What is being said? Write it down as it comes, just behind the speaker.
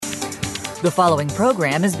The following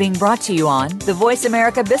program is being brought to you on the Voice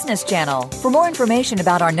America Business Channel. For more information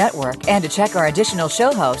about our network and to check our additional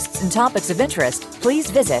show hosts and topics of interest, please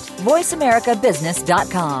visit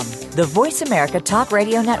voiceamericabusiness.com. The Voice America Talk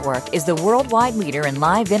Radio Network is the worldwide leader in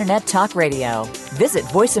live Internet talk radio. Visit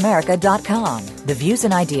voiceamerica.com. The views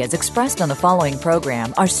and ideas expressed on the following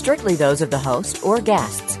program are strictly those of the host or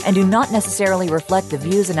guests and do not necessarily reflect the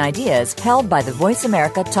views and ideas held by the Voice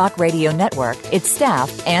America Talk Radio Network, its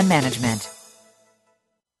staff, and management.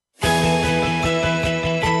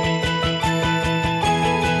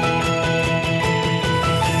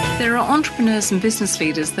 There are entrepreneurs and business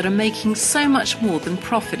leaders that are making so much more than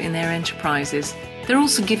profit in their enterprises. They're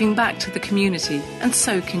also giving back to the community, and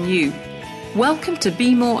so can you. Welcome to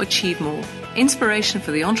Be More, Achieve More, Inspiration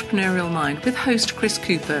for the Entrepreneurial Mind with host Chris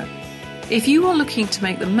Cooper. If you are looking to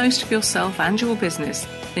make the most of yourself and your business,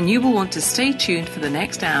 then you will want to stay tuned for the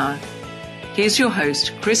next hour. Here's your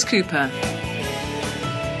host, Chris Cooper.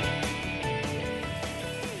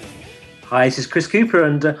 Hi, this is Chris Cooper,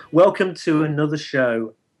 and welcome to another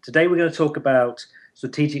show. Today we're going to talk about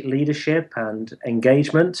strategic leadership and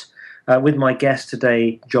engagement with my guest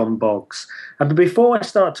today, John Boggs. But before I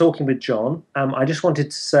start talking with John, I just wanted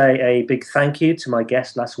to say a big thank you to my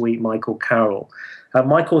guest last week, Michael Carroll.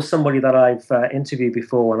 Michael's somebody that I've interviewed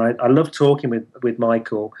before, and I love talking with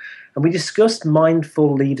Michael. And we discussed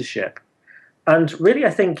mindful leadership. And really, I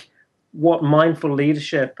think what mindful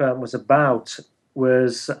leadership was about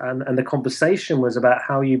was, and the conversation was about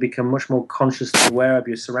how you become much more consciously aware of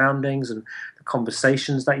your surroundings and the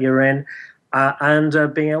conversations that you're in,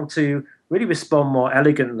 and being able to really respond more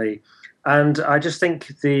elegantly. And I just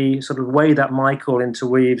think the sort of way that Michael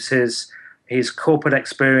interweaves his corporate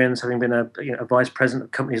experience, having been a vice president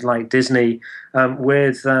of companies like Disney,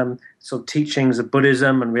 with sort of teachings of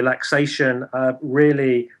Buddhism and relaxation,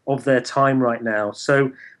 really of their time right now.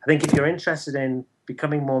 So I think if you're interested in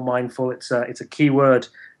becoming more mindful, it's a key word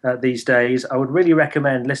these days. I would really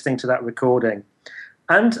recommend listening to that recording.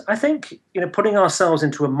 And I think putting ourselves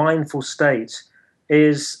into a mindful state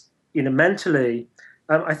is mentally,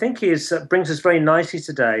 I think brings us very nicely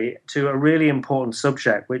today to a really important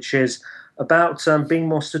subject, which is about being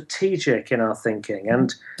more strategic in our thinking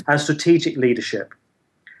and strategic leadership.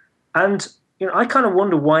 And I kind of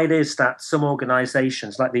wonder why it is that some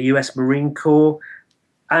organizations like the US Marine Corps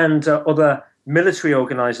and other military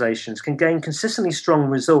organizations can gain consistently strong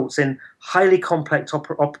results in highly complex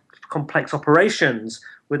operations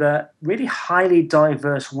with a really highly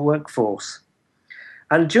diverse workforce.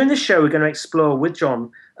 And during this show, we're going to explore with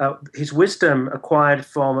John his wisdom acquired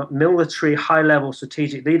from military high-level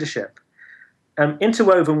strategic leadership,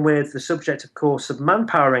 interwoven with the subject, of course, of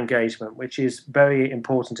manpower engagement, which is very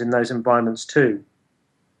important in those environments too.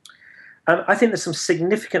 I think there's some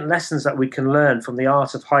significant lessons that we can learn from the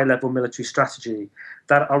art of high-level military strategy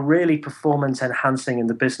that are really performance-enhancing in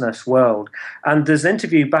the business world. And there's an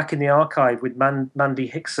interview back in the archive with Mandy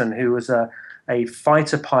Hickson, who was a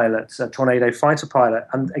fighter pilot, a Tornado fighter pilot.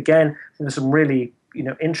 And again, there's some really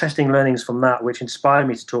interesting learnings from that, which inspired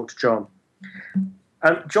me to talk to John.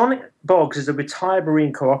 John Boggs is a retired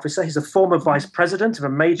Marine Corps officer. He's a former vice president of a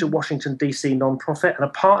major Washington, D.C. nonprofit and a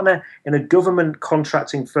partner in a government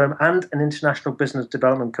contracting firm and an international business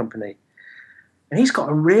development company. And he's got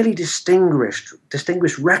a really distinguished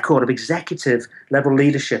record of executive-level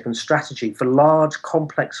leadership and strategy for large,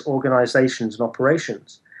 complex organizations and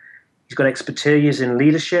operations. He's got expertise in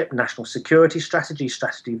leadership, national security strategy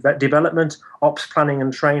development, ops planning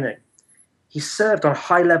and training. He's served on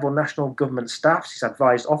high-level national government staffs. He's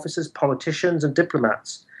advised officers, politicians, and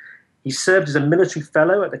diplomats. He served as a military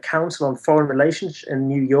fellow at the Council on Foreign Relations in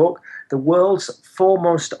New York, the world's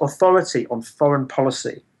foremost authority on foreign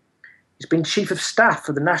policy. He's been chief of staff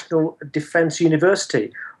for the National Defense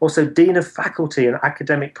University, also dean of faculty and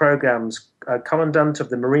academic programs, commandant of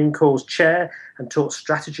the Marine Corps chair, and taught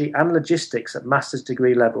strategy and logistics at master's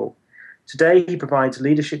degree level. Today, he provides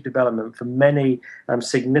leadership development for many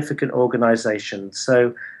significant organizations.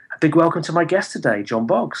 So a big welcome to my guest today, John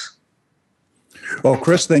Boggs. Well,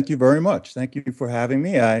 Chris, thank you very much. Thank you for having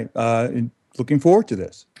me. I'm looking forward to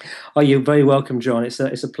this. Oh, you're very welcome, John. It's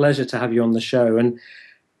a pleasure to have you on the show. And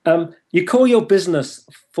you call your business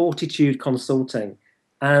Fortitude Consulting.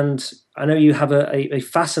 And I know you have a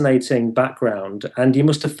fascinating background, and you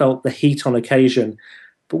must have felt the heat on occasion.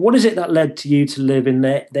 But what is it that led to you to live in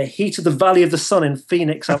the heat of the Valley of the Sun in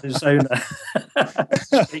Phoenix, Arizona?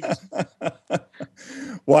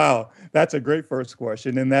 Wow, that's a great first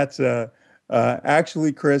question. And that's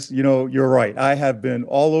actually, Chris, you're right. I have been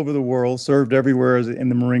all over the world, served everywhere in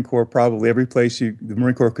the Marine Corps, probably every place the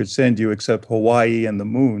Marine Corps could send you except Hawaii and the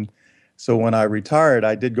moon. So when I retired,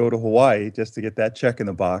 I did go to Hawaii just to get that check in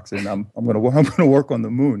the box, and I'm going to work on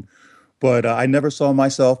the moon. But I never saw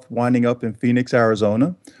myself winding up in Phoenix,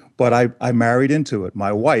 Arizona. But I married into it.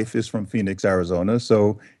 My wife is from Phoenix, Arizona,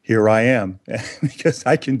 so here I am because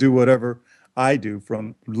I can do whatever I do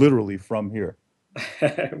from literally from here.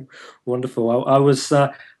 Wonderful. I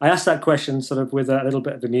asked that question sort of with a little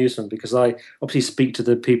bit of amusement because I obviously speak to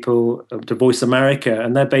the people to Voice America,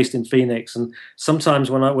 and they're based in Phoenix. And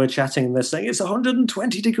sometimes when we're chatting, they're saying it's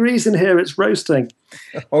 120 degrees in here, it's roasting.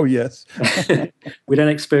 Oh yes. We don't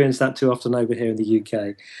experience that too often over here in the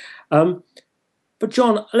UK. But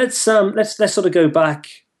John, let's sort of go back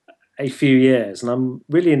a few years, and I'm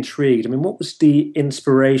really intrigued. I mean, what was the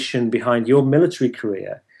inspiration behind your military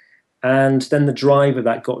career? And then the driver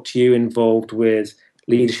that got you involved with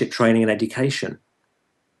leadership training and education?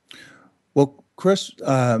 Well, Chris,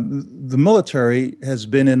 the military has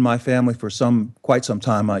been in my family for quite some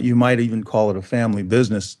time. You might even call it a family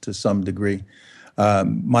business to some degree.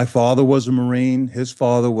 My father was a Marine. His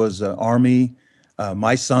father was Army.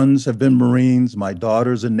 My sons have been Marines. My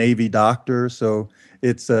daughter's a Navy doctor. So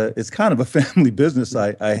it's kind of a family business.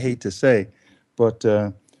 I hate to say, but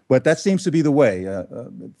that seems to be the way.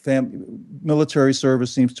 Military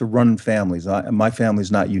service seems to run in families. My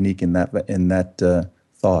family's not unique in that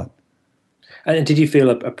thought. And did you feel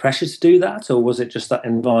a pressure to do that, or was it just that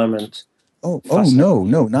environment? Oh no,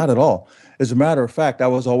 not at all. As a matter of fact, I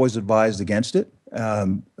was always advised against it.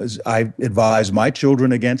 As I advise my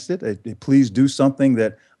children against it. Please do something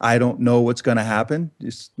that I don't know what's going to happen.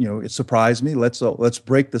 It surprised me. Let's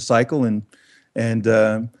break the cycle and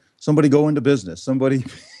somebody go into business. Somebody.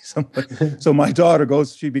 So my daughter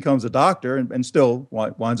she becomes a doctor and still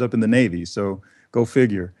winds up in the Navy. So go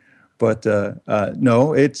figure. But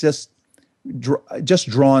no, it's just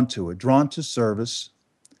drawn to it, drawn to service.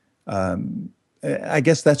 I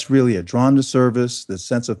guess that's really it. Drawn to service, the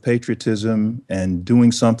sense of patriotism and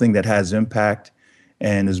doing something that has impact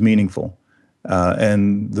and is meaningful.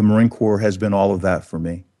 And the Marine Corps has been all of that for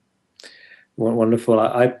me. Wonderful.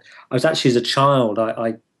 I was actually, as a child,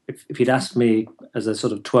 if you'd asked me as a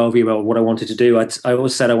sort of 12-year-old what I wanted to do, I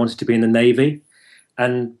always said I wanted to be in the Navy.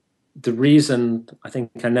 And the reason I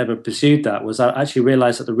think I never pursued that was I actually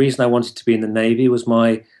realized that the reason I wanted to be in the Navy was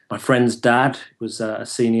my friend's dad was a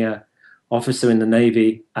senior officer in the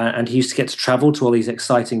Navy, and he used to get to travel to all these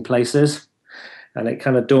exciting places. And it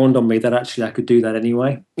kind of dawned on me that actually I could do that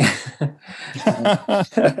anyway.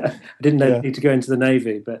 I didn't need to go into the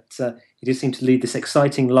Navy, but he did seem to lead this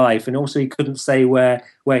exciting life. And also he couldn't say where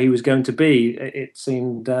he was going to be. It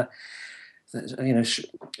seemed, lots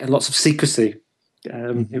of secrecy.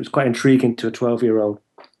 It was quite intriguing to a 12-year-old.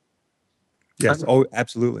 Yes,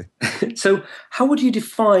 absolutely. So how would you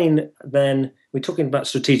define then, we're talking about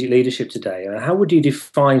strategic leadership today, how would you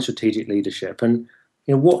define strategic leadership? And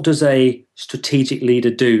what does a strategic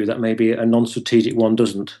leader do that maybe a non-strategic one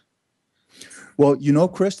doesn't? Well,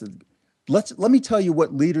 Chris, let me tell you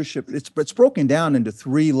what leadership. It's broken down into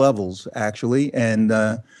 3 levels actually, and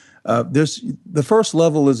there's the first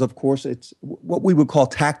level is, of course, it's what we would call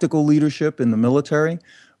tactical leadership in the military,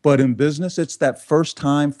 but in business, it's that first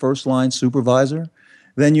line supervisor.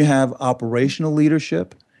 Then you have operational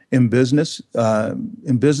leadership. In business,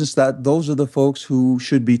 that those are the folks who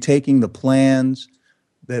should be taking the plans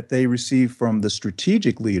that they receive from the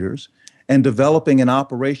strategic leaders and developing an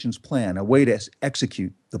operations plan, a way to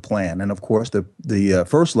execute the plan. And of course, the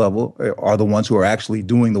first level are the ones who are actually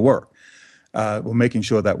doing the work, making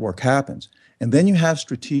sure that work happens. And then you have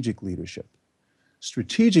strategic leadership.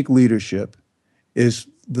 Strategic leadership is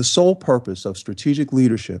the sole purpose of strategic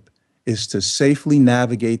leadership is to safely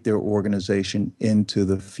navigate their organization into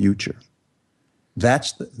the future.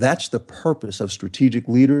 That's the purpose of strategic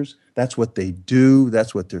leaders. That's what they do.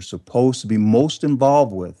 That's what they're supposed to be most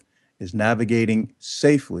involved with, is navigating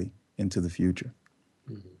safely into the future.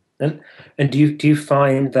 Mm-hmm. And do you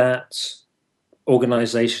find that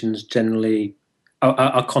organizations generally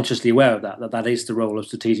are consciously aware of that is the role of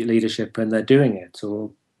strategic leadership and they're doing it, or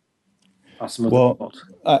are some of them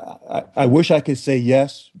not? I wish I could say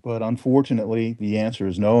yes, but unfortunately the answer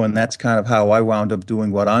is no, and that's kind of how I wound up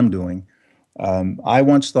doing what I'm doing. I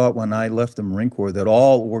once thought when I left the Marine Corps that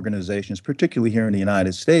all organizations, particularly here in the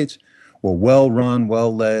United States, were well run,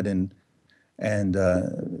 well led, and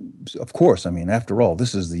of course, I mean, after all,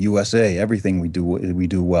 this is the USA. Everything we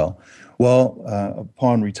do well. Well,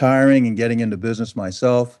 upon retiring and getting into business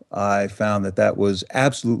myself, I found that was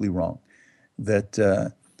absolutely wrong.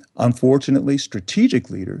 That unfortunately, strategic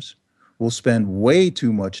leaders will spend way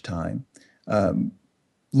too much time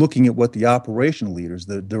looking at what the operational leaders,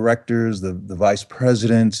 the directors, the vice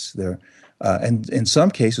presidents, and in some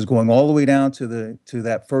cases going all the way down to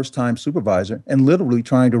that first-time supervisor and literally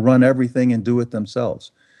trying to run everything and do it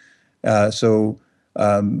themselves. So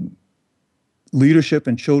leadership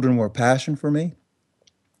and children were a passion for me.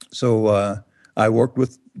 So I worked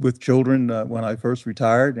with children when I first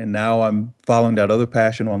retired, and now I'm following that other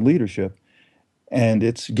passion on leadership. And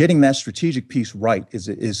it's getting that strategic piece right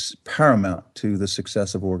is paramount to the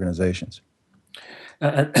success of organizations.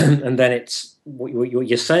 And then it's what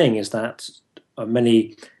you're saying is that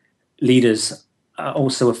many leaders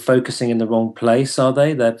also are focusing in the wrong place, are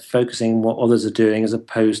they? They're focusing on what others are doing as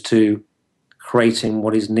opposed to creating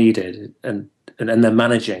what is needed, and they're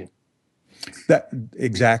managing. That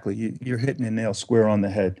exactly. You're hitting the nail square on the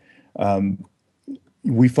head. I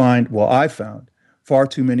found far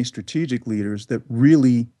too many strategic leaders that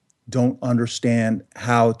really don't understand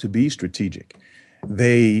how to be strategic.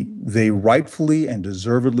 They rightfully and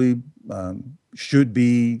deservedly should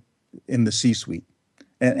be in the C-suite,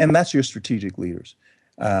 and that's your strategic leaders.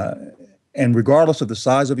 And regardless of the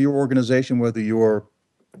size of your organization, whether you're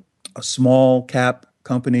a small cap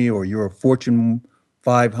company or you're a Fortune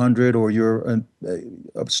 500 or you're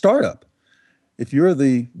a startup, if you're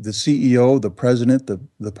the CEO, the president,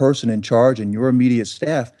 the person in charge, and your immediate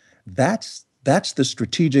staff, that's the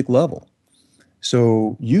strategic level.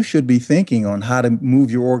 So you should be thinking on how to move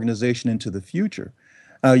your organization into the future.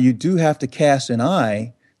 You do have to cast an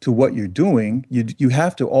eye to what you're doing. You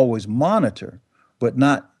have to always monitor, but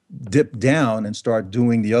not dip down and start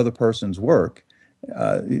doing the other person's work.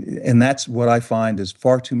 And that's what I find is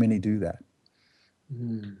far too many do that.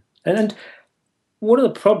 Mm. And what are the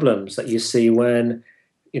problems that you see when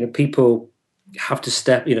people have to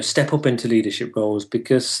step up into leadership roles?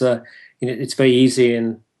 Because it's very easy,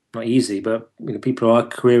 and not easy, but people are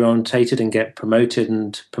career orientated and get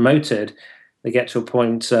promoted. They get to a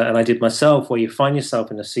point, and I did myself, where you find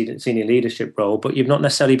yourself in a senior leadership role, but you've not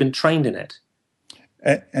necessarily been trained in it.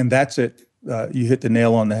 And that's it. You hit the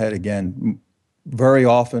nail on the head again. Very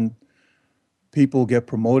often, people get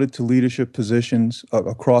promoted to leadership positions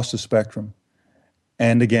across the spectrum.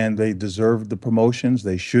 And again, they deserve the promotions.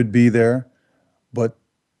 They should be there. But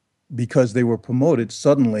because they were promoted,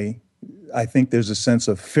 suddenly, I think there's a sense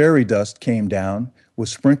of fairy dust came down,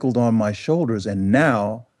 was sprinkled on my shoulders, and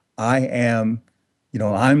now I am,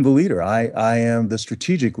 I'm the leader. I am the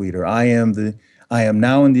strategic leader. I am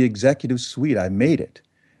now in the executive suite. I made it.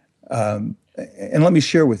 And let me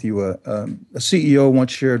share with you, a CEO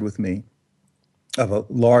once shared with me of a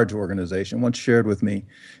large organization, once shared with me,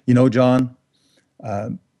 John,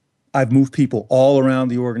 I've moved people all around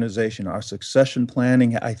the organization. Our succession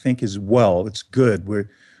planning, I think, it's good.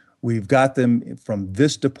 We've got them from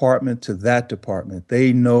this department to that department.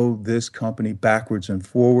 They know this company backwards and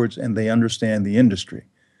forwards, and they understand the industry,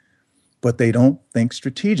 but they don't think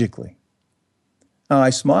strategically.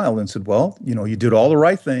 I smiled and said, well, you did all the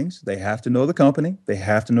right things. They have to know the company. They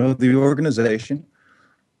have to know the organization.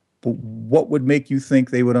 But what would make you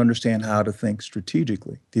think they would understand how to think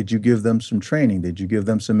strategically? Did you give them some training? Did you give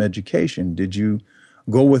them some education? Did you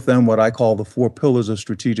go with them what I call the 4 pillars of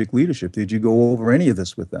strategic leadership? Did you go over any of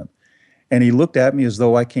this with them? And he looked at me as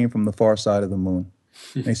though I came from the far side of the moon.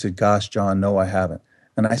 And he said, gosh, John, no, I haven't.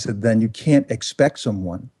 And I said, then you can't expect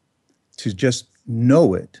someone to just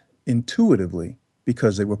know it intuitively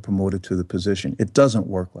because they were promoted to the position. It doesn't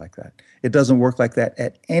work like that. It doesn't work like that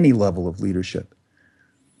at any level of leadership.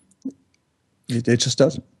 It just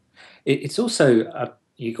doesn't. It's also,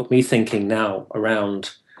 you got me thinking now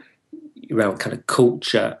around kind of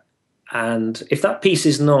culture. And if that piece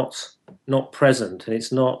is not present and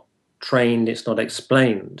it's not trained, it's not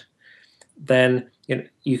explained, then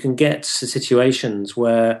you can get to situations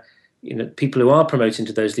where people who are promoted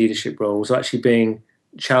to those leadership roles are actually being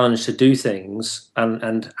challenged to do things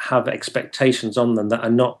and have expectations on them that are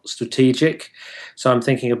not strategic. So I'm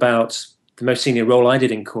thinking about the most senior role I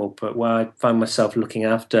did in corporate, where I found myself looking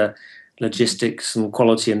after logistics and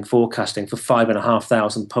quality and forecasting for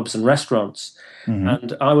 5,500 pubs and restaurants. Mm-hmm.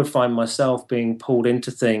 And I would find myself being pulled into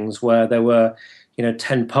things where there were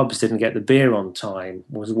 10 pubs didn't get the beer on time,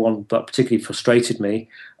 was one that particularly frustrated me.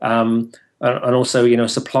 And also, a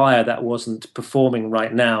supplier that wasn't performing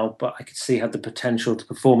right now, but I could see had the potential to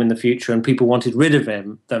perform in the future, and people wanted rid of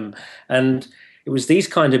them. And it was these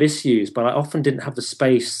kind of issues, but I often didn't have the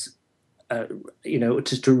space,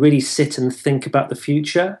 to really sit and think about the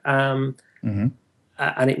future. Mm-hmm.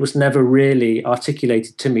 And it was never really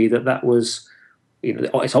articulated to me that was,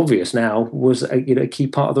 it's obvious now, was a key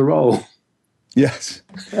part of the role. Yes,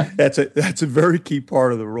 that's a very key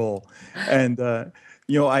part of the role. And,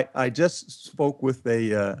 I just spoke with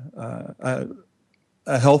a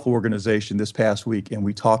a health organization this past week, and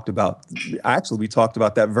we talked about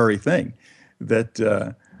that very thing,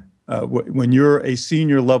 that when you're a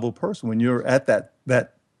senior level person, when you're at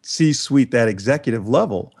that C-suite, that executive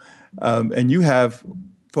level, and you have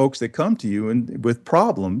folks that come to you and with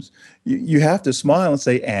problems, you have to smile and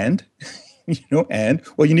say, and,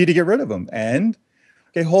 well, you need to get rid of them. And,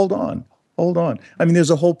 okay, hold on. I mean, there's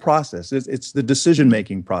a whole process. It's the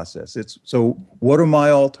decision-making process. So what are my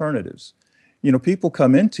alternatives? People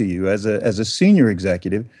come into you as a senior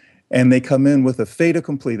executive, and they come in with a fait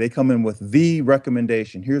accompli. They come in with the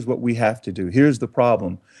recommendation. Here's what we have to do. Here's the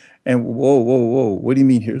problem. And whoa. What do you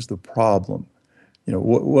mean, here's the problem?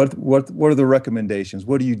 What are the recommendations?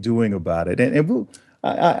 What are you doing about it? And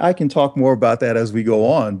I can talk more about that as we go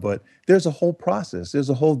on, but there's a whole process. There's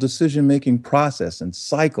a whole decision-making process and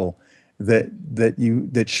cycle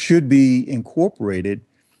that should be incorporated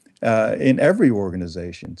in every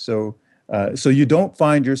organization. So you don't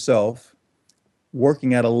find yourself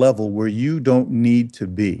working at a level where you don't need to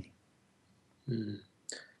be. Mm.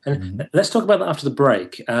 And let's talk about that after the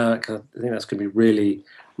break, because I think that's going to be really,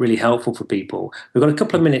 really helpful for people. We've got a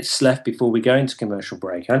couple of minutes left before we go into commercial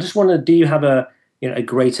break. And I just wonder, do you have a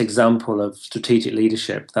great example of strategic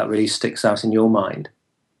leadership that really sticks out in your mind?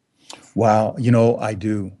 Wow, I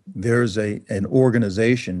do. There's an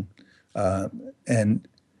organization, and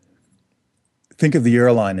think of the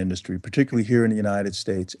airline industry, particularly here in the United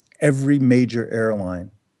States. Every major airline,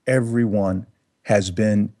 everyone has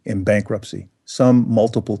been in bankruptcy, some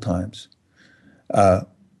multiple times. And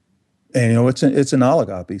it's an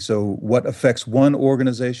oligopoly. So what affects one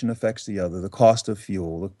organization affects the other. The cost of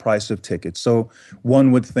fuel, the price of tickets. So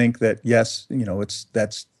one would think that yes,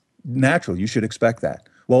 that's natural. You should expect that.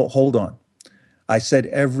 Well, hold on. I said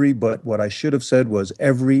every, but what I should have said was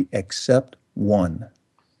every except one,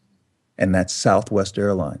 and that's Southwest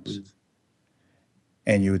Airlines. Mm.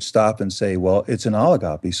 And you would stop and say, well, it's an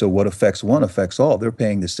oligopoly. So what affects one affects all. They're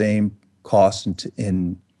paying the same costs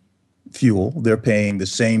in fuel. They're paying the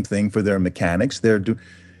same thing for their mechanics.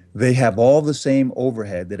 They have all the same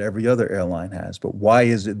overhead that every other airline has. But why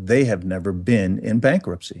is it they have never been in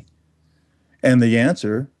bankruptcy? And the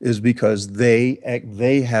answer is because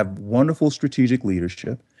they have wonderful strategic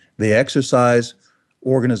leadership. They exercise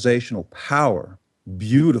organizational power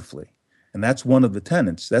beautifully. And that's one of the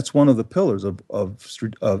tenets. That's one of the pillars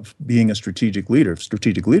of being a strategic leader,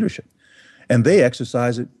 strategic leadership. And they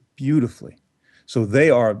exercise it beautifully. So they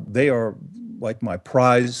are like my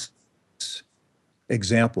prize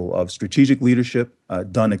example of strategic leadership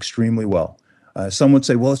done extremely well. Some would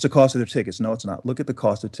say, well, it's the cost of their tickets. No, it's not. Look at the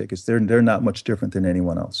cost of tickets. They're not much different than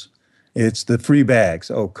anyone else. It's the free bags.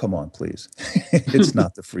 Oh, come on, please. It's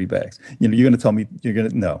not the free bags. You're going to tell me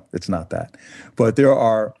no, it's not that. But there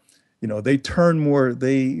are, they turn more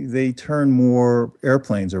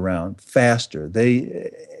airplanes around faster.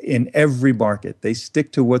 In every market, they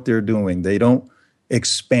stick to what they're doing. They don't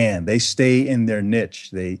expand. They stay in their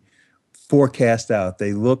niche. They forecast out.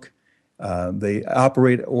 They look. They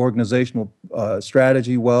operate organizational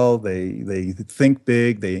strategy well. They think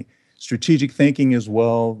big. Strategic thinking as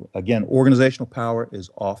well. Again, organizational power is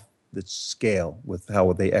off the scale with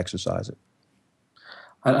how they exercise it.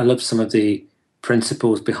 I love some of the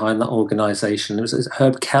principles behind that organization. It was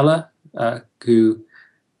Herb Keller who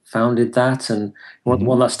founded that, and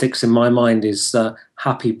one that sticks in my mind is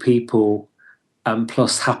happy people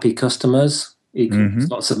plus happy customers equals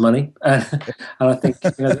lots of money. And I think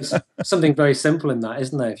there's something very simple in that,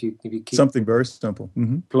 isn't there? If you keep something very simple,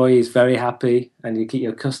 employees very happy and you keep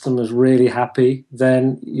your customers really happy,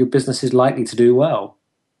 then your business is likely to do well.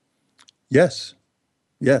 Yes,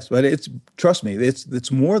 but trust me,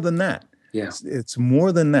 it's more than that. Yeah, it's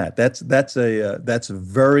more than that. That's the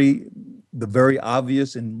very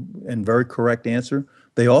obvious and very correct answer.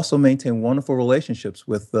 They also maintain wonderful relationships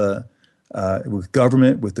with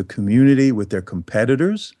government, with the community, with their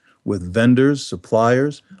competitors, with vendors,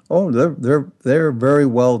 suppliers. Oh, they're very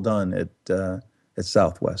well done at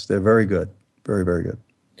Southwest. They're very good, very, very good.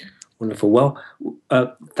 Wonderful. Well,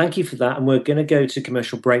 thank you for that. And we're going to go to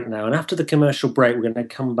commercial break now. And after the commercial break, we're going to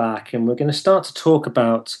come back and we're going to start to talk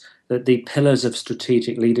about the pillars of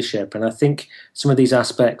strategic leadership. And I think some of these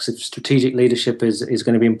aspects of strategic leadership is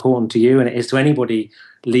going to be important to you, and it is to anybody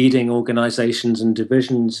leading organizations and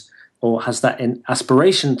divisions or has that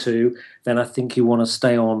aspiration to, then I think you want to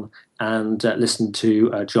stay on and listen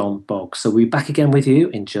to John Boggs. So we'll be back again with you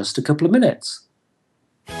in just a couple of minutes.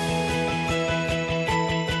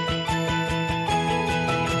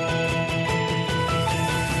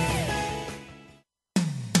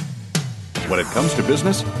 When it comes to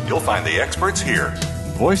business, you'll find the experts here.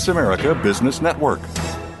 Voice America Business Network.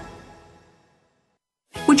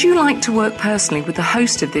 Would you like to work personally with the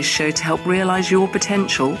host of this show to help realize your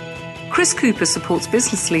potential? Chris Cooper supports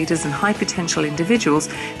business leaders and high potential individuals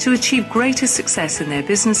to achieve greater success in their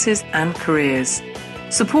businesses and careers.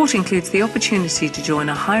 Support includes the opportunity to join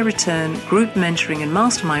a high return group mentoring and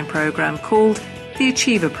mastermind program called the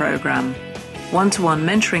Achiever Program. One-to-one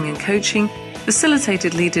mentoring and coaching,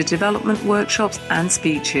 facilitated leader development workshops and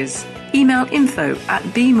speeches. Email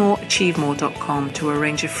info@bemoreachievemore.com to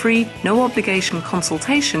arrange a free, no obligation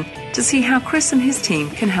consultation to see how Chris and his team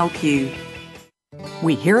can help you.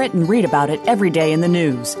 We hear it and read about it every day in the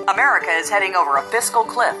news. America is heading over a fiscal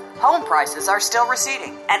cliff. Home prices are still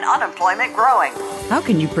receding and unemployment growing. How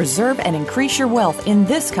can you preserve and increase your wealth in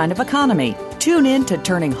this kind of economy? Tune in to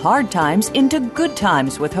Turning Hard Times into Good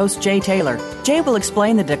Times with host Jay Taylor. Jay will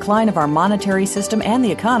explain the decline of our monetary system and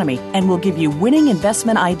the economy and will give you winning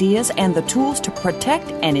investment ideas and the tools to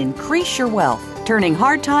protect and increase your wealth. Turning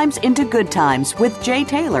Hard Times into Good Times with Jay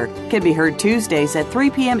Taylor can be heard Tuesdays at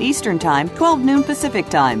 3 p.m. Eastern Time, 12 noon Pacific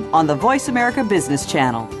Time on the Voice America Business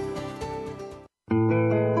Channel.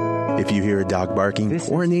 If you hear a dog barking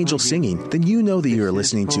or an angel singing, then you know that you are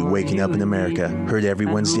listening to Waking Up in America. Heard every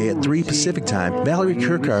Wednesday at 3 Pacific Time, Valerie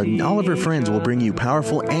Kirkard and all of her friends will bring you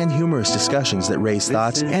powerful and humorous discussions that raise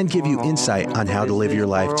thoughts and give you insight on how to live your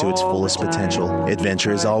life to its fullest potential.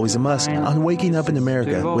 Adventure is always a must on Waking Up in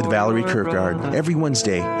America with Valerie Kirkard every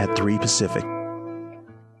Wednesday at 3 Pacific.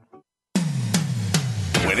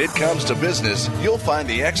 When it comes to business, you'll find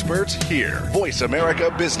the experts here. Voice America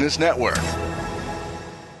Business Network.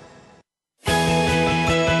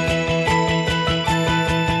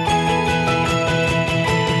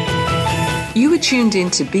 You are tuned in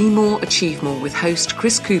to Be More, Achieve More with host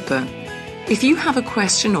Chris Cooper. If you have a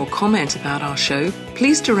question or comment about our show,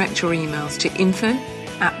 please direct your emails to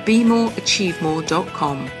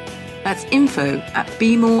info@bemoreachievemore.com. That's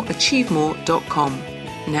info@bemoreachievemore.com.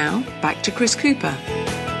 Now, back to Chris Cooper.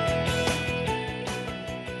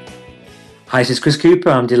 Hi, this is Chris Cooper.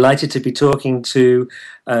 I'm delighted to be talking to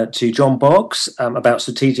John Boggs about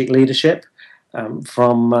strategic leadership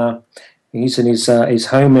from... He's in his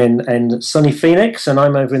home in sunny Phoenix, and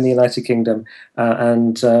I'm over in the United Kingdom.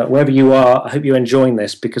 And wherever you are, I hope you're enjoying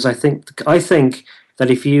this, because I think that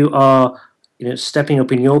if you are, stepping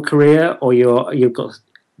up in your career, or you've got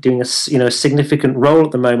doing a significant role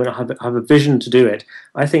at the moment, or have a vision to do it,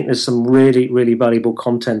 I think there's some really, really valuable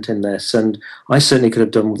content in this. And I certainly could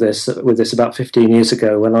have done with this about 15 years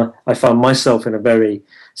ago, when I found myself in a very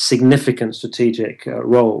significant strategic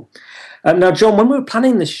role. Now, John, when we were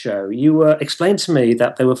planning this show, you explained to me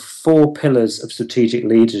that there were 4 pillars of strategic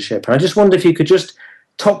leadership. And I just wondered if you could just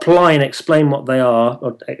top line explain what they are,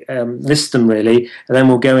 or list them really, and then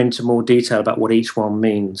we'll go into more detail about what each one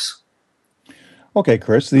means. Okay,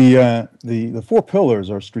 Chris, the 4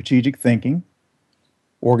 pillars are strategic thinking,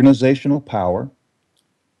 organizational power,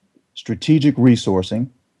 strategic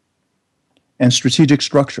resourcing, and strategic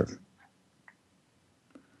structure.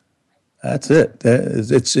 That's it.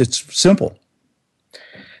 It's simple.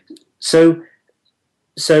 So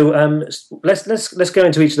let's go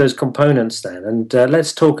into each of those components then, and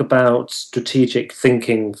let's talk about strategic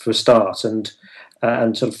thinking for a start, and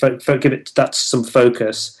sort of give it some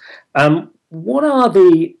focus. What are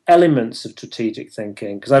the elements of strategic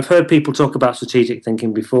thinking? Because I've heard people talk about strategic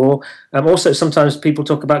thinking before. Also, sometimes people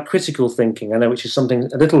talk about critical thinking. I know, which is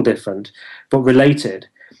something a little different but related.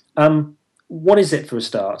 What is it for a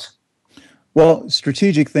start? Well,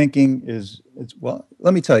 strategic thinking well,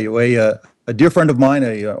 let me tell you, a dear friend of mine,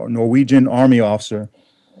 a Norwegian Army officer,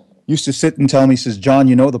 used to sit and tell me, he says, John,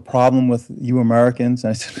 the problem with you Americans?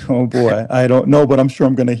 And I said, oh boy, I don't know, but I'm sure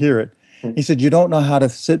I'm going to hear it. He said, you don't know how to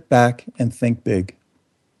sit back and think big.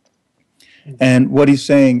 And what he's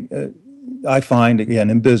saying, I find, again,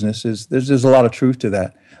 in business, is there's a lot of truth to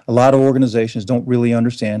that. A lot of organizations don't really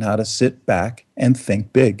understand how to sit back and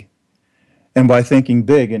think big. And by thinking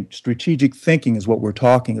big, and strategic thinking is what we're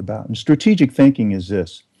talking about. And strategic thinking is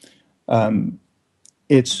this.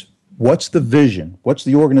 It's what's the vision? What's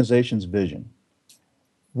the organization's vision?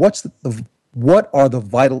 What are the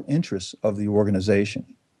vital interests of the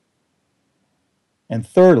organization? And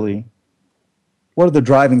thirdly, what are the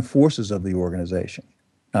driving forces of the organization?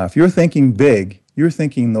 Now, if you're thinking big, you're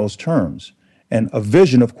thinking in those terms. And a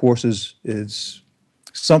vision, of course, is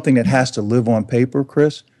something that has to live on paper,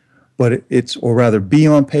 Chris. But or rather be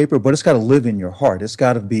on paper, but it's got to live in your heart. It's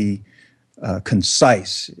got to be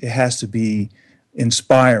concise. It has to be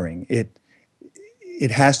inspiring. It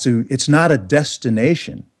has to, it's not a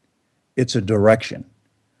destination, it's a direction.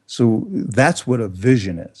 So that's what a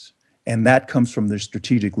vision is. And that comes from the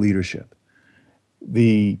strategic leadership.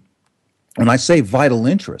 When I say vital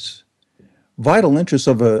interests vital interests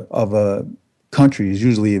of a country is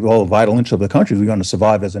usually, well, the vital interest of the country is we're going to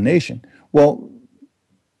survive as a nation. Well,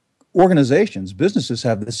 organizations, businesses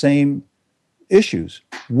have the same issues.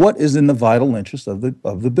 What is in the vital interest of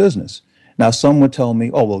the business? Now, some would tell me,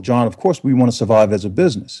 oh, well, John, of course we want to survive as a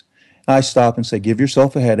business. And I stop and say, give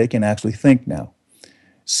yourself a headache and actually think now.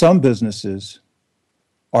 Some businesses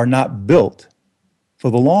are not built for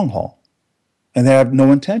the long haul, and they have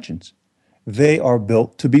no intentions. They are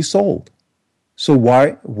built to be sold. So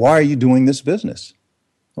why are you doing this business?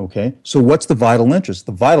 Okay, so what's the vital interest?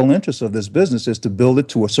 The vital interest of this business is to build it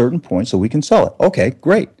to a certain point so we can sell it. Okay,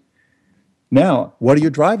 great. Now, what are your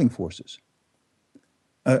driving forces?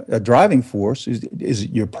 A driving force is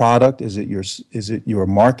it your product? Is it your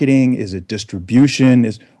marketing? Is it distribution?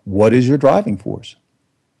 What is your driving force?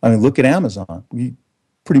 I mean, look at Amazon. We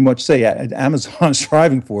pretty much say Amazon's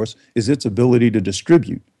driving force is its ability to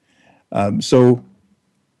distribute. So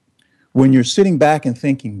when you're sitting back and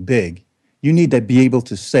thinking big, you need to be able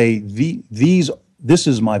to say, this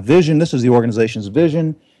is my vision, this is the organization's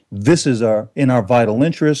vision, this is in our vital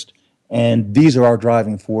interest, and these are our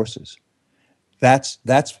driving forces. That's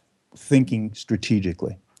thinking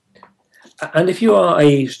strategically. And if you are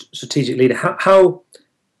a strategic leader, how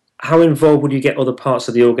involved would you get other parts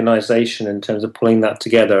of the organization in terms of pulling that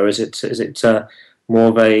together? Or is it more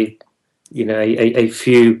of a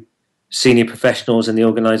few senior professionals in the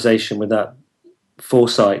organization with that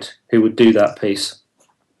foresight who would do that piece?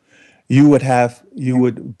 And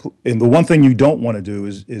the one thing you don't want to do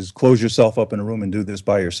is close yourself up in a room and do this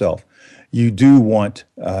by yourself. You want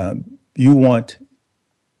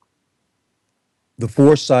the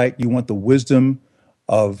foresight, you want the wisdom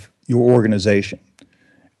of your organization.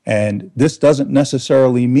 And this doesn't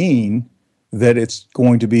necessarily mean that it's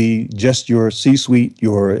going to be just your C-suite,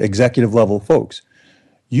 your executive level folks.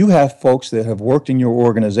 You have folks that have worked in your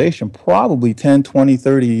organization probably 10, 20,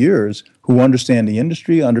 30 years who understand the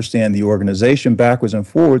industry, understand the organization backwards and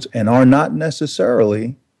forwards, and are not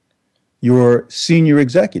necessarily your senior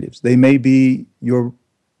executives. They may be your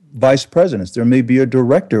vice presidents. There may be a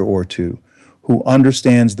director or two who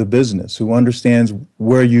understands the business, who understands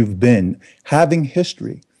where you've been. Having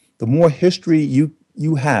history, the more history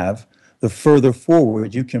you have, the further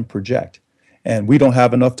forward you can project. And we don't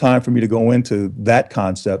have enough time for me to go into that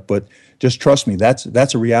concept, but just trust me, that's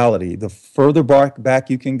a reality. The further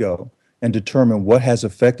back you can go and determine what has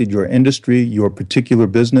affected your industry, your particular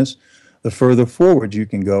business, the further forward you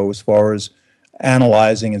can go as far as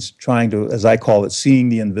analyzing and trying to, as I call it, seeing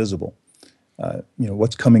the invisible.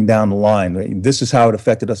 What's coming down the line. This is how it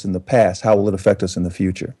affected us in the past. How will it affect us in the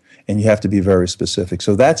future? And you have to be very specific.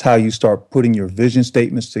 So that's how you start putting your vision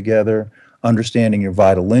statements together, understanding your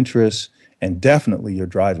vital interests, and definitely your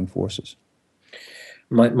driving forces.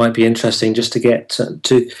 Might be interesting just to get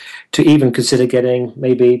to even consider getting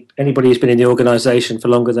maybe anybody who's been in the organization for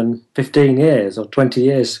longer than 15 years or 20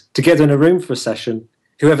 years together in a room for a session,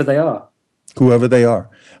 whoever they are. Whoever they are.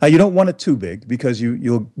 You don't want it too big because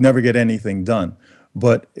you'll never get anything done.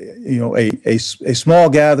 But a small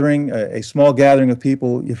gathering, a small gathering of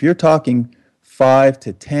people, if you're talking 5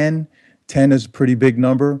 to 10 is a pretty big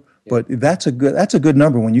number. But that's a good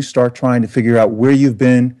number when you start trying to figure out where you've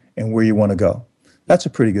been and where you want to go. That's a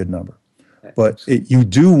pretty good number. But you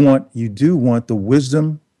do want the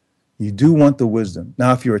wisdom. You do want the wisdom.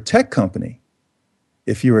 Now, if you're a tech company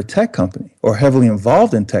or heavily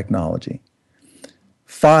involved in technology,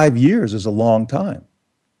 5 years is a long time.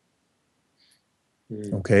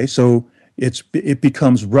 Okay, so it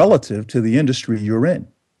becomes relative to the industry you're in.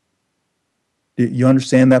 You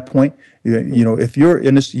understand that point? If your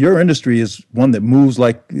industry is one that moves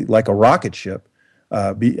like a rocket ship,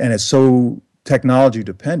 and it's so technology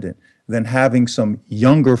dependent, then having some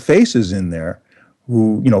younger faces in there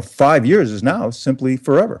who, 5 years is now simply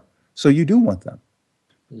forever. So you do want them.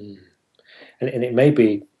 And it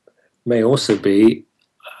may also be,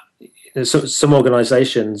 some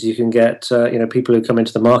organizations you can get, people who come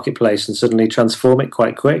into the marketplace and suddenly transform it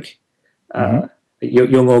quite quick.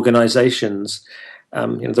 Young organizations,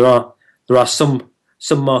 there are some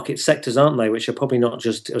market sectors, aren't they, which are probably not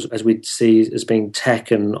just as we see as being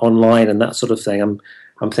tech and online and that sort of thing.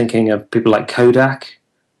 I'm thinking of people like Kodak.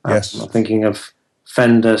 Yes. I'm thinking of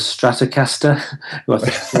Fender Stratocaster.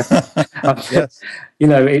 Yes.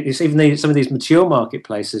 It's even some of these mature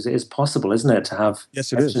marketplaces. It is possible, isn't it, to have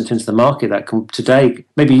entrants into the market that can today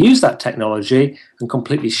maybe use that technology and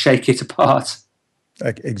completely shake it apart.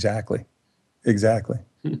 Exactly.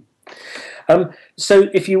 So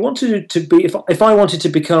if you wanted to be, if I wanted to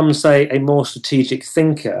become, say, a more strategic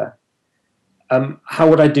thinker, how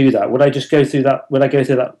would I do that? Would I just go through that? Would I go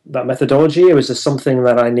through that methodology, or is there something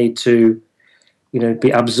that I need to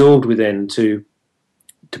be absorbed within to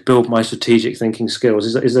build my strategic thinking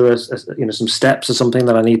skills? Is there some steps or something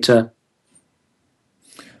that I need to?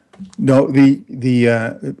 No,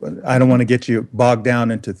 I don't want to get you bogged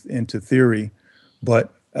down into theory,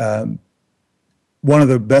 but one of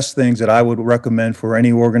the best things that I would recommend for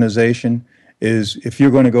any organization is, if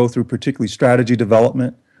you're going to go through particularly strategy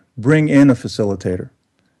development, bring in a facilitator.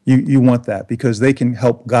 You want that because they can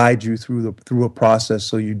help guide you through a process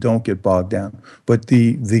so you don't get bogged down. But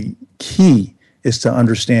the key is to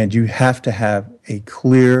understand you have to have a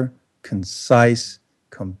clear, concise,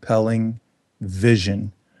 compelling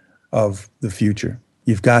vision of the future.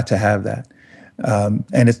 You've got to have that,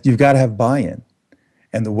 and you've got to have buy-in.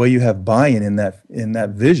 And the way you have buy-in in that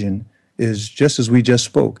vision is just as we just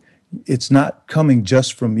spoke. It's not coming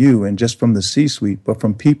just from you and just from the C-suite, but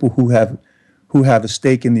from people who have a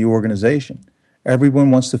stake in the organization. Everyone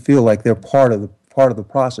wants to feel like they're part of the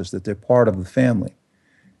process, that they're part of the family.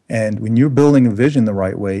 And when you're building a vision the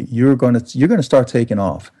right way, you're going to start taking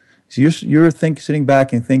off. So you're sitting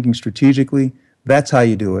back and thinking strategically. That's how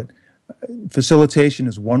you do it. Facilitation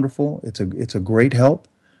is wonderful. It's a great help.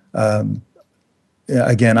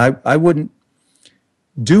 Again, I wouldn't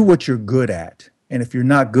do what you're good at, and if you're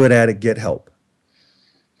not good at it, get help.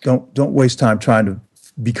 Don't waste time trying to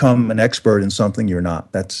become an expert in something you're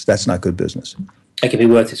not. That's not good business. It can be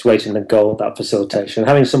worth its weight in the gold, that facilitation.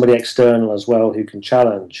 Having somebody external as well who can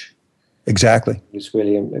challenge. Exactly. It's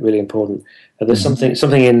really, really important. There's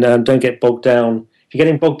something in don't get bogged down. If you're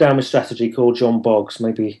getting bogged down with strategy, call John Boggs,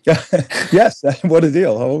 maybe. Yes, what a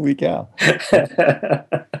deal. Holy cow.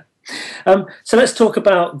 So let's talk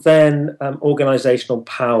about then organizational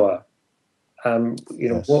power.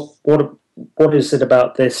 Yes. What is it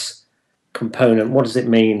about this component? What does it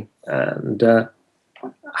mean? And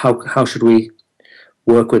how should we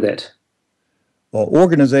work with it? Well,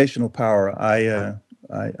 organizational power.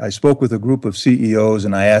 I spoke with a group of CEOs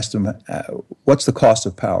and I asked them, what's the cost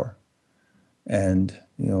of power? And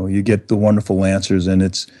you get the wonderful answers,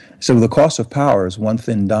 and so the cost of power is one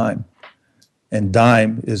thin dime. And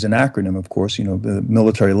DIME is an acronym, of course. The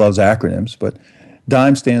military loves acronyms, but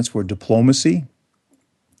DIME stands for diplomacy,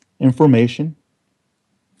 information,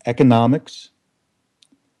 economics.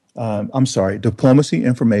 Diplomacy,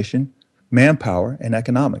 information, manpower, and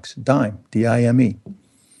economics. DIME, D-I-M-E.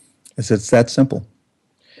 It's that simple.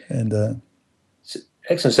 And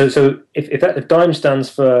excellent. So if DIME stands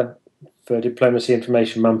for diplomacy,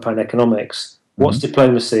 information, manpower, and economics, what's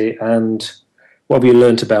diplomacy, and what have you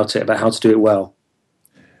learned about it, about how to do it well?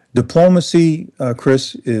 Diplomacy,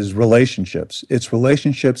 Chris, is relationships. It's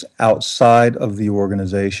relationships outside of the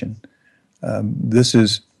organization. This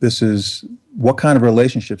is what kind of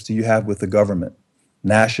relationships do you have with the government,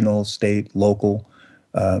 national, state, local?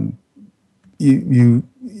 What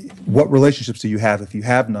relationships do you have? If you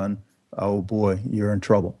have none, oh boy, you're in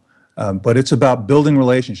trouble. But it's about building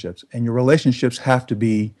relationships, and your relationships have to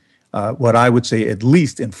be what I would say at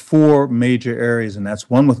least in 4 major areas, and that's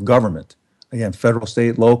one with government. Again, federal,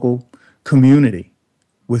 state, local, community,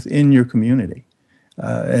 within your community.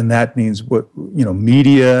 And that means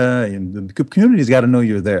media, and the community's got to know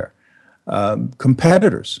you're there.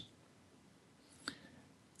 Competitors.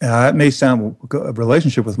 That may sound a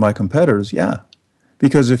relationship with my competitors, yeah.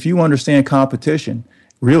 Because if you understand competition,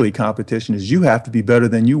 really competition is you have to be better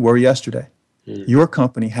than you were yesterday. Your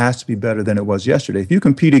company has to be better than it was yesterday. If you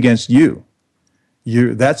compete against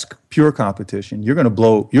that's pure competition. You're going to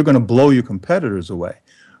blow your competitors away.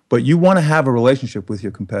 But you want to have a relationship with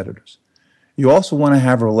your competitors. You also want to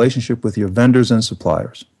have a relationship with your vendors and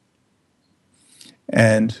suppliers.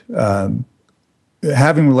 And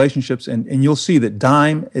having relationships, and you'll see that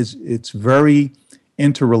DIME it's very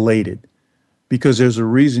interrelated, because there's a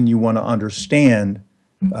reason you want to understand.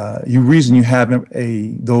 Reason you have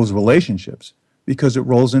those relationships, because it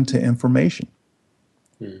rolls into information.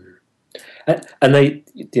 And the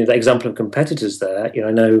example of competitors there,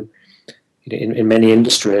 I know in many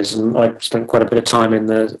industries, and I spent quite a bit of time in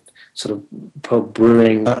the sort of pub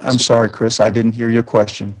brewing. I'm sorry, Chris, I didn't hear your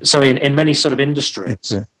question. So in many sort of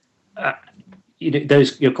industries,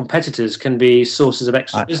 your competitors can be sources of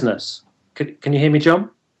extra business. Can you hear me,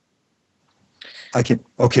 John? I can.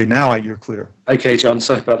 Okay, now you're clear. Okay, John,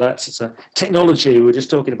 sorry about that. It's technology. We were just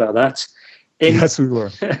talking about that. Yes, we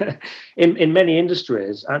were. In many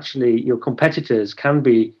industries, actually, your competitors can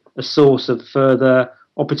be a source of further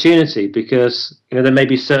opportunity, because there may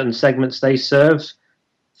be certain segments they serve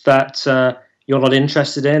that you're not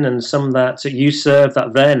interested in, and some that you serve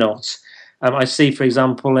that they're not. I see, for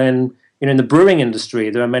example, in the brewing industry,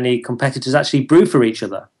 there are many competitors actually brew for each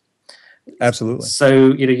other. Absolutely.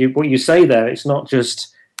 So what you say there, it's not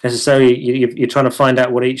just necessarily you're trying to find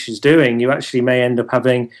out what each is doing. You actually may end up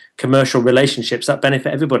having commercial relationships that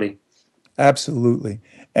benefit everybody. Absolutely.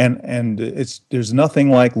 And there's nothing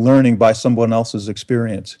like learning by someone else's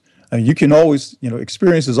experience. I mean, you can always,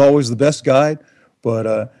 experience is always the best guide,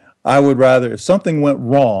 but I would rather, if something went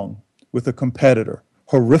wrong with a competitor,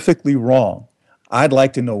 horrifically wrong, I'd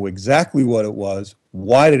like to know exactly what it was,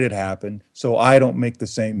 why did it happen, so I don't make the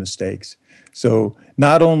same mistakes. So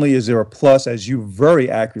not only is there a plus, as you very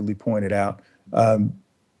accurately pointed out,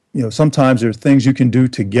 sometimes there's things you can do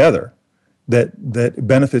together that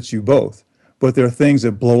benefits you both. But there are things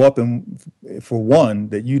that blow up for one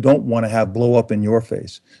that you don't want to have blow up in your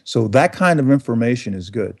face. So that kind of information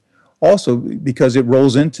is good. Also, because it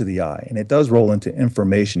rolls into the eye, and it does roll into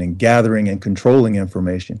information and gathering and controlling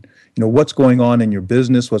information. What's going on in your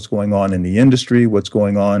business, what's going on in the industry, what's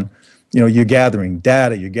going on. You're gathering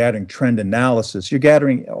data, you're gathering trend analysis, you're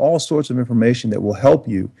gathering all sorts of information that will help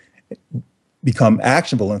you become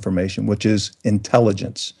actionable information, which is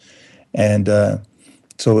intelligence. And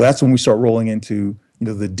so that's when we start rolling into,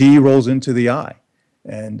 the D rolls into the I,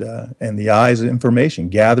 and the I is information,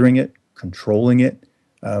 gathering it, controlling it.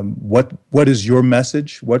 What is your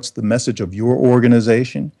message? What's the message of your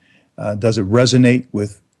organization? Does it resonate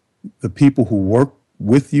with the people who work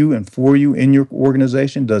with you and for you in your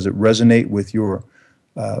organization? Does it resonate with your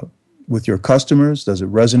customers? Does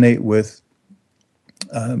it resonate with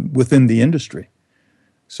within the industry?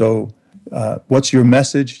 So what's your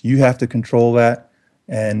message? You have to control that.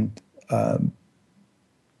 And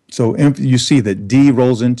so you see that D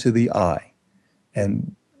rolls into the I,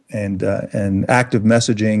 and active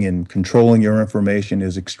messaging and controlling your information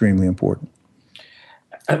is extremely important.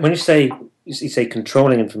 And when you say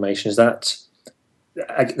controlling information, is that,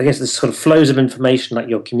 I guess, there's sort of flows of information that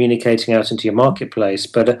you're communicating out into your marketplace,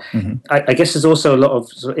 but I guess there's also a lot of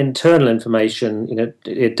sort of internal information,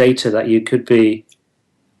 data that you could be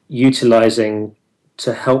utilizing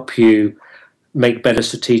to help you make better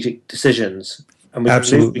strategic decisions. And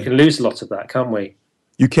we can lose a lot of that, can't we?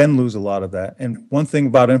 You can lose a lot of that. And one thing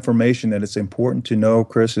about information that it's important to know,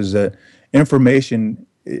 Chris, is that information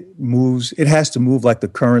it has to move like the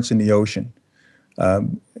currents in the ocean.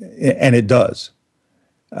 And it does.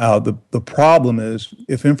 The problem is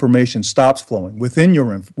if information stops flowing within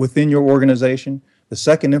your organization, the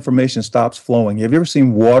second information stops flowing. Have you ever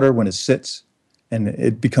seen water when it sits and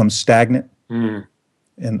it becomes stagnant?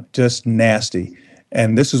 And just nasty.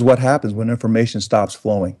 And this is what happens when information stops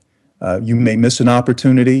flowing. You may miss an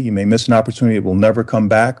opportunity. It will never come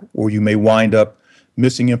back, or you may wind up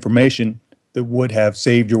missing information that would have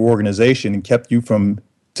saved your organization and kept you from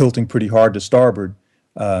tilting pretty hard to starboard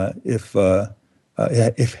if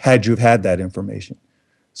had you had that information.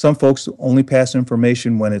 Some folks only pass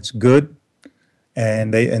information when it's good,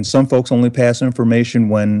 and some folks only pass information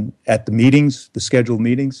when at the meetings, the scheduled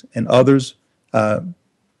meetings, and others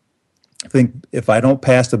think if I don't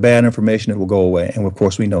pass the bad information, it will go away. And of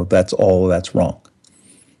course, we know that's wrong.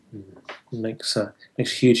 Makes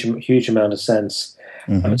huge amount of sense.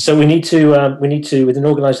 So we need to with an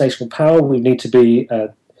organizational power, we need to be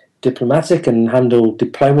diplomatic and handle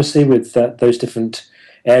diplomacy with those different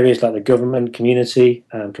areas like the government, community,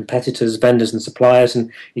 competitors, vendors, and suppliers.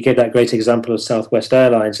 And you gave that great example of Southwest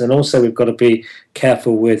Airlines. And also, we've got to be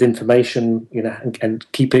careful with information, and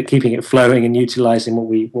keeping it flowing and utilizing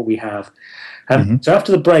what we have. So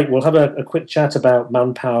after the break, we'll have a quick chat about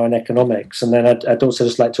manpower and economics, and then I'd also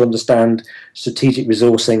just like to understand strategic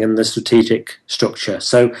resourcing and the strategic structure.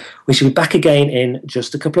 So we should be back again in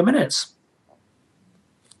just a couple of minutes.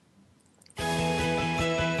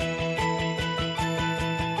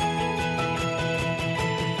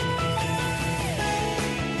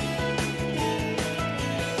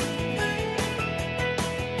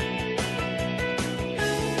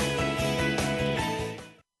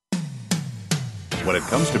 When it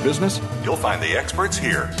comes to business, you'll find the experts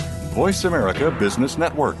here. Voice America Business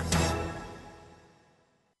Network.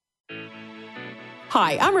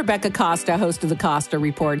 Hi, I'm Rebecca Costa, host of the Costa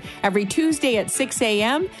Report, every Tuesday at 6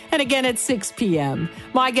 a.m. and again at 6 p.m.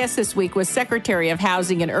 My guest this week was Secretary of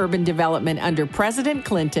Housing and Urban Development under President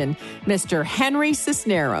Clinton, Mr. Henry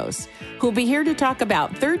Cisneros, who'll be here to talk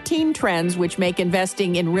about 13 trends which make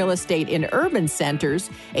investing in real estate in urban centers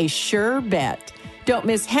a sure bet. Don't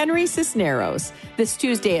miss Henry Cisneros this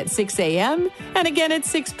Tuesday at 6 a.m. and again at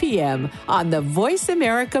 6 p.m. on the Voice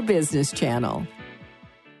America Business Channel.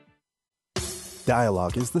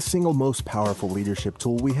 Dialogue is the single most powerful leadership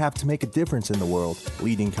tool we have to make a difference in the world.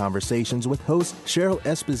 Leading Conversations with host Cheryl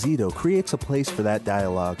Esposito creates a place for that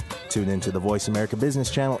dialogue. Tune into the Voice America Business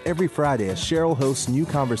Channel every Friday as Cheryl hosts new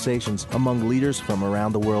conversations among leaders from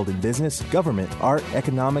around the world in business, government, art,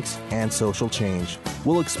 economics, and social change.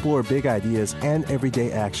 We'll explore big ideas and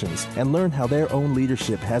everyday actions and learn how their own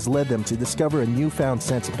leadership has led them to discover a newfound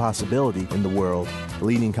sense of possibility in the world.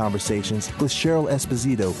 Leading Conversations with Cheryl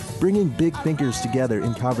Esposito, bringing big thinkers together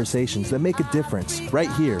in conversations that make a difference,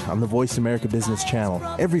 right here on the Voice America Business Channel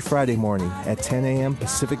every Friday morning at 10 a.m.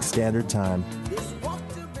 Pacific Standard Time.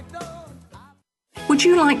 Would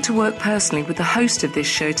you like to work personally with the host of this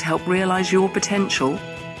show to help realize your potential?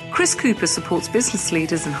 Chris Cooper supports business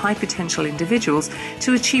leaders and high potential individuals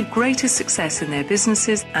to achieve greater success in their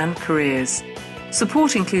businesses and careers.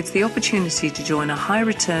 Support includes the opportunity to join a high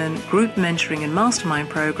return group mentoring and mastermind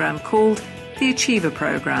program called the Achiever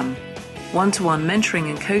Program. One-to-one mentoring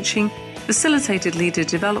and coaching, facilitated leader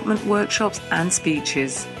development workshops and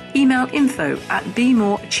speeches. Email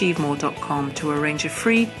info@bemoreachievemore.com to arrange a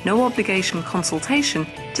free, no-obligation consultation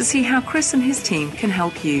to see how Chris and his team can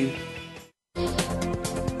help you.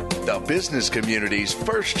 The business community's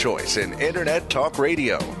first choice in Internet Talk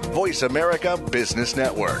Radio. Voice America Business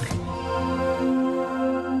Network.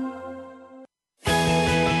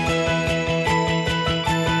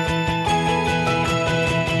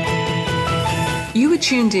 You are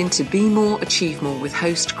tuned in to Be More, Achieve More with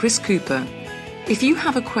host Chris Cooper. If you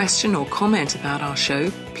have a question or comment about our show,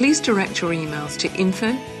 please direct your emails to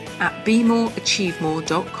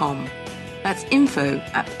info@bemoreachievemore.com. That's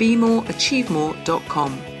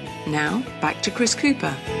info@bemoreachievemore.com. Now, back to Chris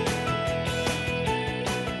Cooper.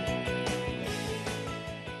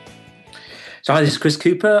 So hi, this is Chris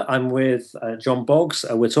Cooper. I'm with John Boggs.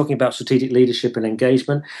 We're talking about strategic leadership and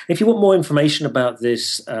engagement. If you want more information about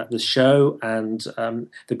this show and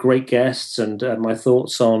the great guests and my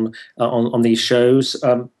thoughts on these shows,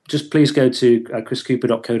 just please go to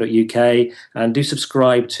chriscooper.co.uk and do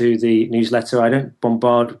subscribe to the newsletter. I don't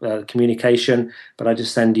bombard communication, but I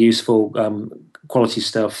just send useful quality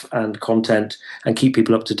stuff and content and keep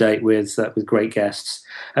people up to date with great guests.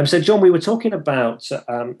 So, John, we were talking about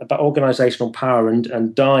organizational power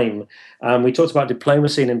and DIME. We talked about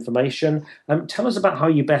diplomacy and information. Tell us about how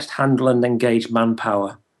you best handle and engage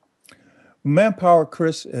manpower. Manpower,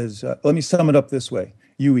 Chris, is, let me sum it up this way.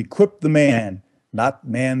 You equip the man, not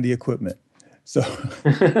man the equipment. So,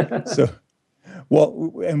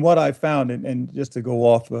 well, and what I found, and just to go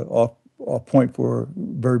off point for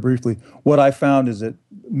very briefly, what I found is that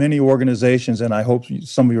many organizations, and I hope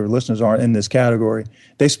some of your listeners aren't in this category,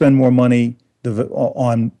 they spend more money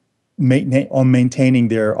on maintaining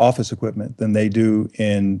their office equipment than they do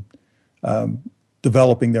in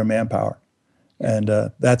developing their manpower. And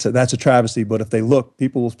that's a travesty. But if they look,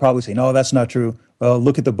 people will probably say, no, that's not true. Well,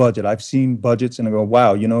 look at the budget. I've seen budgets and I go,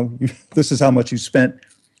 wow, this is how much you spent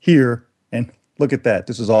here. And look at that.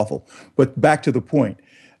 This is awful. But back to the point.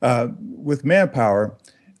 With manpower,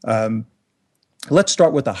 let's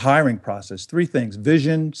start with the hiring process. 3 things: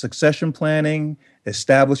 vision, succession planning,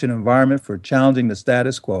 establish an environment for challenging the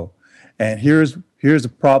status quo. And here's the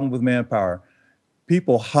problem with manpower.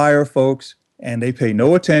 People hire folks and they pay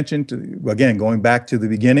no attention to, again, going back to the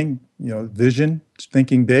beginning, vision,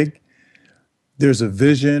 thinking big. There's a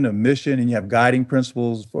vision, a mission, and you have guiding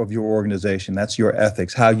principles of your organization. That's your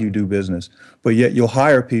ethics, how you do business. But yet you'll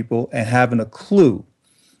hire people and having a clue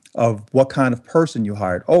of what kind of person you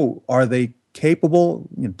hired. Oh, are they capable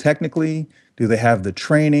technically? Do they have the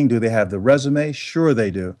training? Do they have the resume? Sure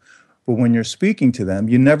they do. But when you're speaking to them,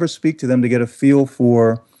 you never speak to them to get a feel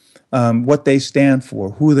for what they stand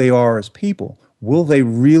for, who they are as people. Will they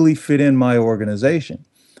really fit in my organization?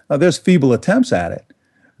 There's feeble attempts at it,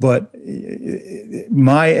 but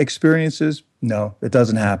my experiences, no, it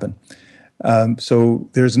doesn't happen. So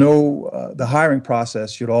there's the hiring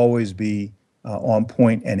process should always be on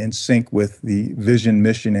point and in sync with the vision,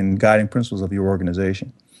 mission, and guiding principles of your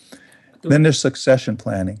organization. Then there's succession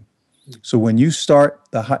planning. So when you start,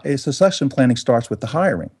 succession planning starts with the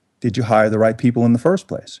hiring. Did you hire the right people in the first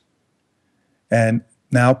place? And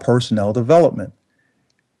now personnel development.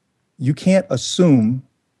 You can't assume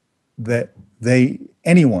that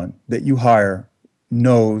anyone that you hire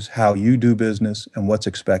knows how you do business and what's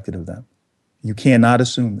expected of them. You cannot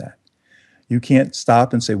assume that. You can't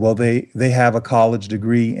stop and say, well, they have a college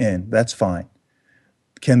degree in. That's fine.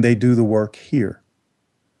 Can they do the work here?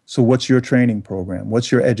 So what's your training program?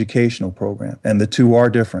 What's your educational program? And the two are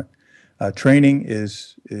different. Training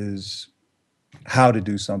is how to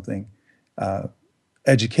do something.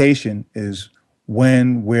 Education is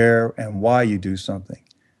when, where, and why you do something.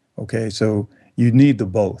 Okay, so You need the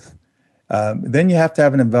both. Then you have to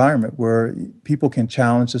have an environment where people can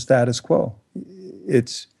challenge the status quo.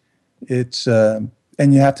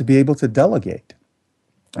 And you have to be able to delegate.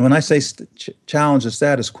 And when I say challenge the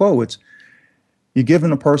status quo, it's you're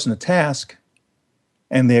giving a person a task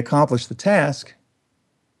and they accomplish the task.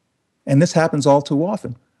 And this happens all too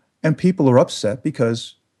often. And people are upset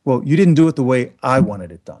because, well, you didn't do it the way I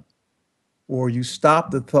wanted it done. Or you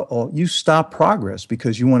stop you stop progress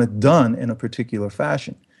because you want it done in a particular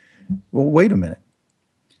fashion. Well, wait a minute.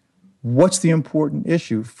 What's the important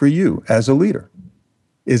issue for you as a leader?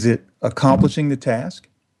 Is it accomplishing the task,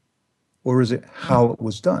 or is it how it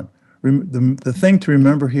was done? The thing to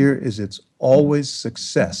remember here is it's always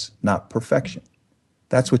success, not perfection.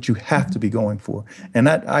 That's what you have to be going for. And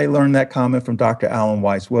I learned that comment from Dr. Alan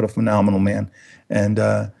Weiss. What a phenomenal man. And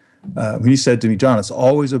when he said to me, John, it's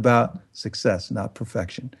always about success, not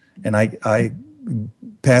perfection. And I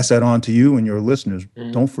pass that on to you and your listeners.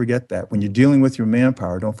 Don't forget that. When you're dealing with your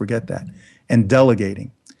manpower, don't forget that. And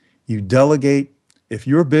delegating. You delegate. If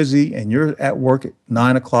you're busy and you're at work at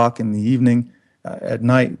 9 o'clock in the evening, at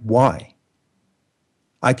night, why?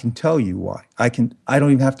 I can tell you why. I don't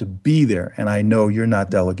even have to be there, and I know you're not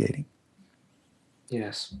delegating.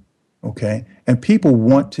 Yes. Okay? And people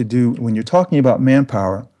want to do, when you're talking about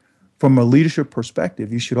manpower, from a leadership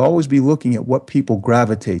perspective, you should always be looking at what people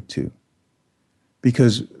gravitate to.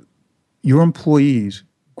 Because your employees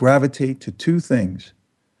gravitate to two things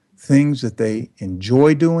that they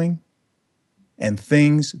enjoy doing and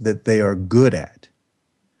things that they are good at.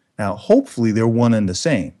 Now, hopefully they're one and the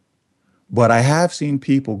same, but I have seen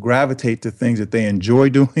people gravitate to things that they enjoy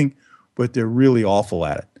doing, but they're really awful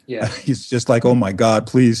at it. Yeah. It's just like, oh my God,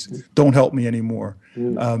 please don't help me anymore.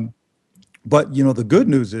 But the good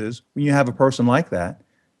news is when you have a person like that,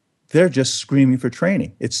 they're just screaming for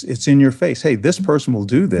training. It's in your face. Hey, this person will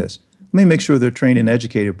do this. Let me make sure they're trained and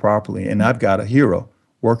educated properly, and I've got a hero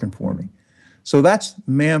working for me. So that's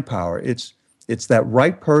manpower. It's that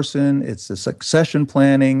right person. It's the succession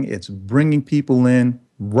planning. It's bringing people in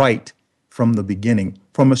right from the beginning,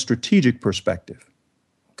 from a strategic perspective.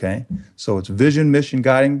 Okay? So it's vision, mission,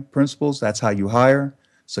 guiding principles. That's how you hire.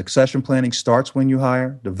 Succession planning starts when you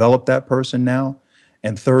hire. Develop that person now.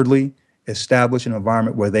 And thirdly, establish an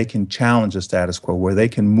environment where they can challenge the status quo, where they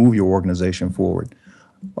can move your organization forward.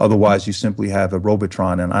 Otherwise, you simply have a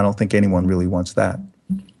Robotron, and I don't think anyone really wants that.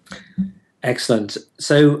 Excellent.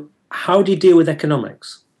 So how do you deal with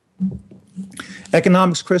economics?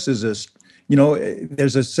 Economics, Chris, is this,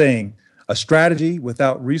 there's a saying, a strategy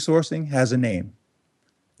without resourcing has a name.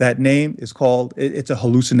 That name is called, it's a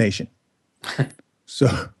hallucination.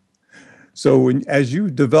 So as you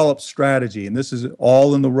develop strategy, and this is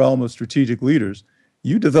all in the realm of strategic leaders,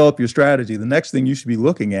 you develop your strategy. The next thing you should be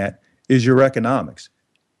looking at is your economics.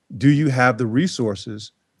 Do you have the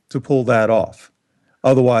resources to pull that off?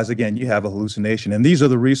 Otherwise, again, you have a hallucination. And these are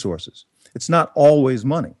the resources. It's not always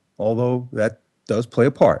money, although that does play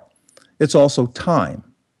a part. It's also time.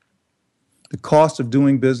 The cost of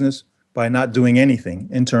doing business by not doing anything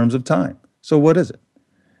in terms of time. So what is it?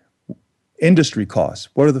 Industry costs.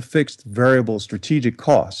 What are the fixed, variable, strategic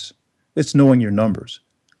costs? It's knowing your numbers.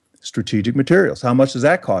 Strategic materials. How much does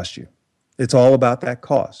that cost you? It's all about that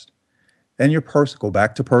cost. Then go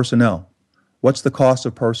back to personnel. What's the cost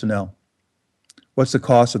of personnel? What's the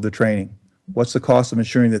cost of the training? What's the cost of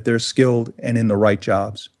ensuring that they're skilled and in the right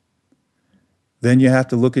jobs? Then you have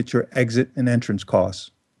to look at your exit and entrance costs.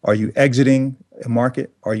 Are you exiting a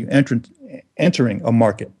market? Are you entering a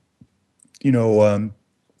market?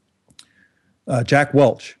 Jack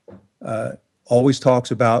Welch always talks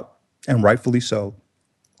about, and rightfully so,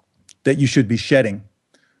 that you should be shedding.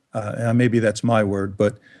 And maybe that's my word,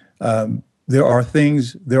 but there are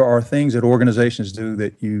things that organizations do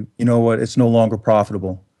that it's no longer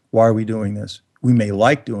profitable. Why are we doing this? We may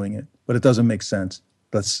like doing it, but it doesn't make sense.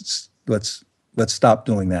 Let's stop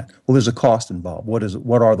doing that. Well, there's a cost involved.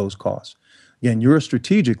 What are those costs? Again, you're a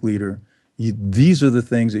strategic leader. These are the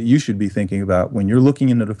things that you should be thinking about when you're looking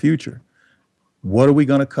into the future. What are we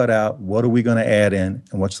going to cut out? What are we going to add in?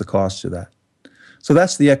 And what's the cost to that? So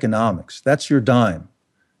that's the economics. That's your dime,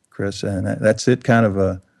 Chris. And that's it, kind of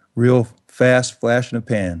a real fast flash in a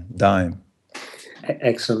pan dime.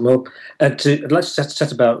 Excellent. Well, let's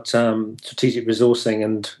chat about strategic resourcing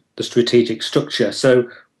and the strategic structure. So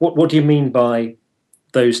what do you mean by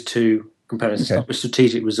those two components? Okay. Start with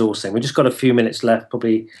strategic resourcing. We've just got a few minutes left,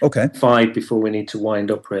 probably 5 before we need to wind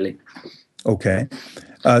up, really. Okay.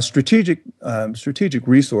 Strategic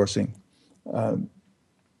resourcing.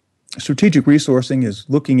 Strategic resourcing is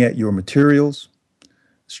looking at your materials.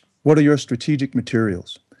 What are your strategic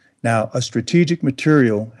materials? Now, a strategic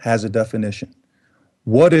material has a definition.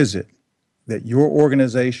 What is it that your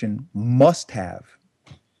organization must have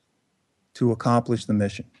to accomplish the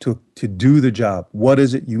mission, to do the job? What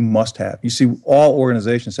is it you must have? You see, all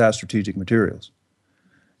organizations have strategic materials.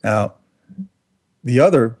 Now, the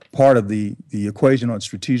other part of the equation on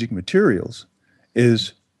strategic materials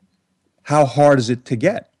is how hard is it to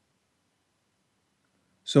get?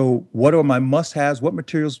 So what are my must-haves? What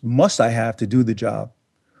materials must I have to do the job?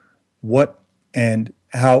 What and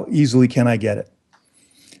how easily can I get it?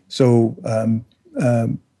 So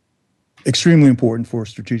extremely important for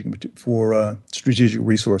strategic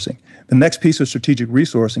resourcing. The next piece of strategic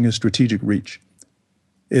resourcing is strategic reach.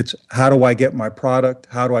 It's how do I get my product?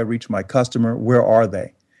 How do I reach my customer? Where are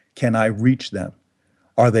they? Can I reach them?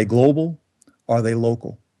 Are they global? Are they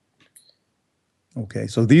local? Okay,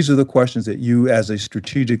 so these are the questions that you as a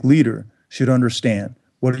strategic leader should understand.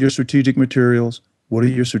 What are your strategic materials? What are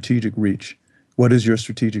your strategic reach? What is your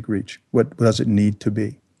strategic reach? What does it need to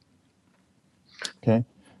be? Okay,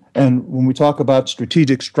 and when we talk about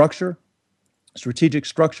strategic structure,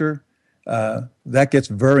 that gets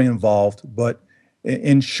very involved, but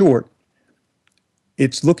in short,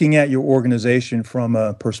 it's looking at your organization from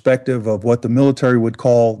a perspective of what the military would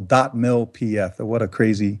call .mil PF. What a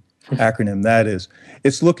crazy acronym that is.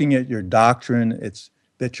 It's looking at your doctrine. It's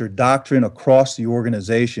that your doctrine across the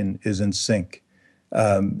organization is in sync.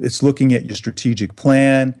 It's looking at your strategic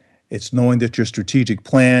plan. It's knowing that your strategic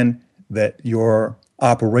plan, that your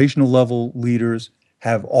operational level leaders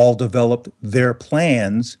have all developed their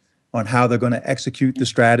plans on how they're going to execute the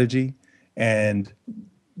strategy, and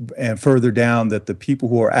further down that the people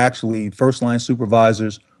who are actually first line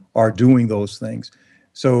supervisors are doing those things.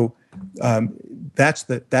 So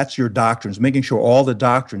that's your doctrines, making sure all the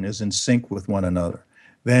doctrine is in sync with one another.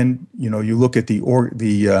 Then you look at the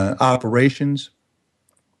operations,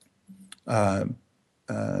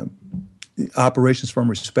 operations from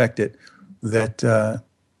respect that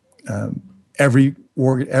every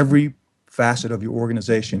facet of your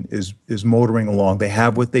organization is motoring along. They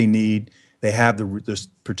have what they need. They have the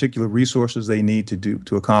particular resources they need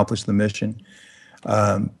to accomplish the mission.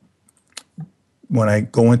 When I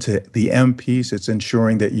go into the M piece, it's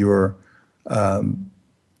ensuring that you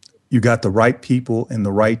got the right people in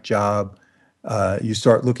the right job. You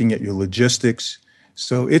start looking at your logistics.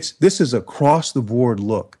 So this is across the board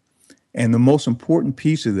look. And the most important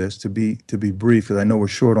piece of this, to be brief, because I know we're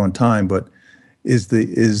short on time, but is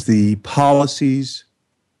the policies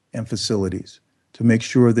and facilities, to make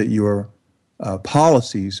sure that your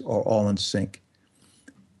policies are all in sync.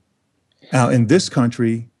 Now, in this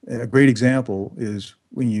country, a great example is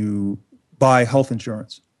when you buy health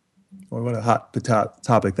insurance. Well, what a hot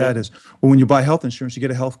topic that is. Well, when you buy health insurance, you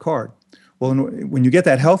get a health card. Well, when you get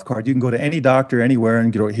that health card, you can go to any doctor anywhere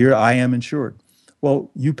and go, here, I am insured.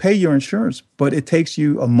 Well, you pay your insurance, but it takes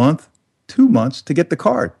you a month, 2 months to get the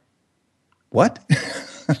card. What?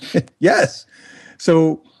 Yes.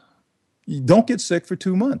 So you don't get sick for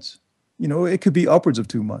 2 months. It could be upwards of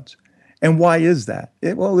 2 months. And why is that?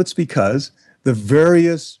 It's because the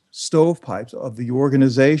various stovepipes of the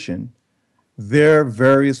organization, their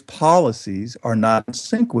various policies are not in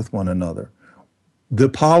sync with one another. The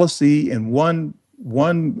policy in one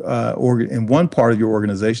part of your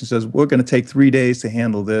organization says, we're going to take 3 days to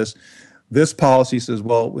handle this. This policy says,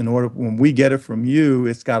 well, when we get it from you,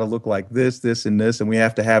 it's got to look like this, this, and this, and we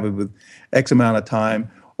have to have it with X amount of time.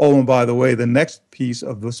 Oh, and by the way, the next piece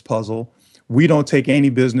of this puzzle, we don't take any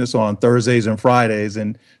business on Thursdays and Fridays.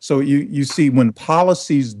 And so you see, when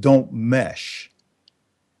policies don't mesh,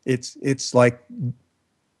 it's like,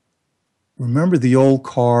 remember the old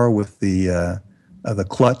car with the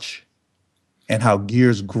clutch and how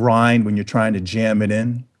gears grind when you're trying to jam it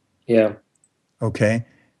in? Yeah. Okay.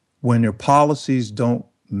 When your policies don't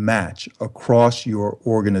match across your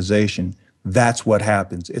organization, that's what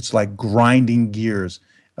happens. It's like grinding gears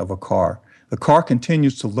of a car. The car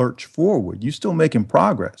continues to lurch forward. You're still making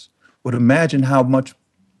progress. But imagine how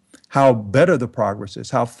better the progress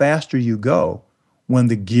is, how faster you go when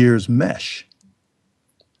the gears mesh,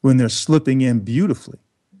 when they're slipping in beautifully.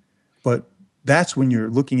 But that's when you're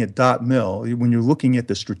looking at .mil, when you're looking at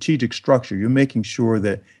the strategic structure, you're making sure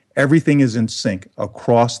that everything is in sync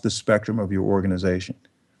across the spectrum of your organization.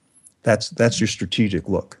 That's your strategic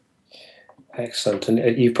look. Excellent.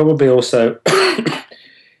 And you probably also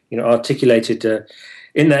articulated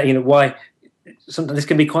in that, why sometimes this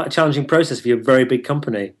can be quite a challenging process if you're a very big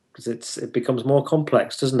company, because it becomes more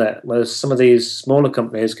complex, doesn't it? Whereas some of these smaller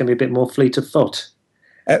companies can be a bit more fleet of foot.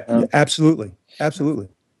 Absolutely.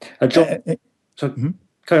 John,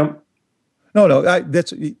 carry on. No.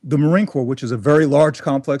 That's the Marine Corps, which is a very large,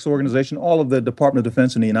 complex organization. All of the Department of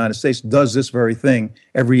Defense in the United States does this very thing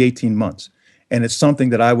every 18 months. And it's something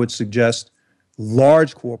that I would suggest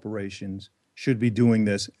large corporations should be doing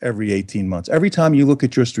this every 18 months. Every time you look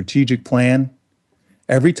at your strategic plan,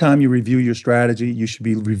 every time you review your strategy, you should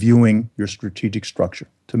be reviewing your strategic structure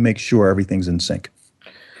to make sure everything's in sync.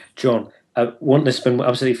 John, this has been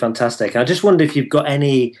absolutely fantastic. I just wonder if you've got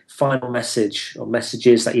any final message or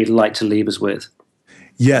messages that you'd like to leave us with.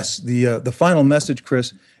 Yes, the final message,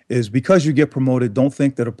 Chris, is because you get promoted, don't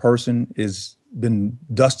think that a person is been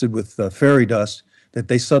dusted with fairy dust, that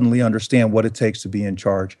they suddenly understand what it takes to be in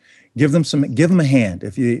charge. Give them a hand.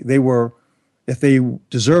 If they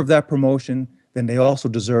deserve that promotion, then they also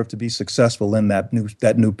deserve to be successful in that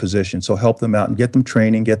new position. So help them out and get them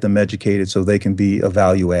training, get them educated so they can be a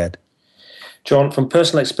value add. John, from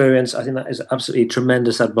personal experience, I think that is absolutely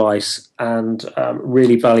tremendous advice and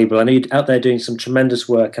really valuable. I know you're out there doing some tremendous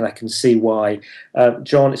work, and I can see why.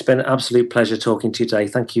 John, it's been an absolute pleasure talking to you today.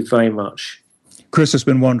 Thank you very much. Chris, it's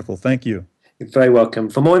been wonderful. Thank you. You're very welcome.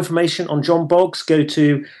 For more information on John Boggs, go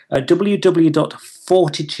to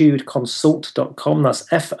www.fortitudeconsult.com. That's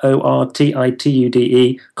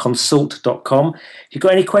FORTITUDE consult.com. If you've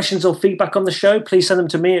got any questions or feedback on the show, please send them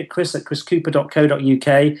to me at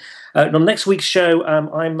chris@chriscooper.co.uk. On next week's show,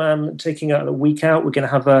 I'm taking a week out. We're going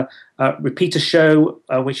to have a repeater show,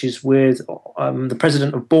 which is with the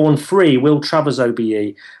president of Born Free, Will Travers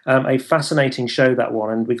OBE. A fascinating show, that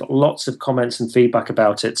one, and we got lots of comments and feedback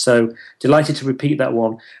about it. So delighted to repeat that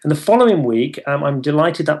one. And the following week, I'm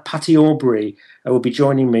delighted that Patty Aubrey will be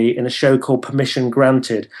joining me in a show called Permission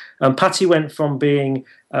Granted. Patty went from being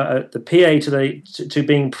the PA to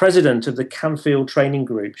being president of the Canfield Training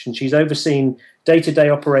Group, and she's overseen day-to-day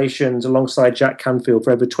operations alongside Jack Canfield for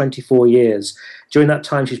over 24 years. During that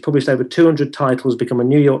time, she's published over 200 titles, become a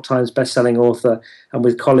New York Times best-selling author, and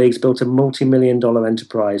with colleagues built a multi-million-dollar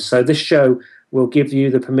enterprise. So this show will give you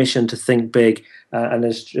the permission to think big, and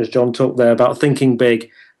as John talked there about thinking big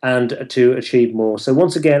and to achieve more. So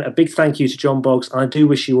once again, a big thank you to John Boggs. I do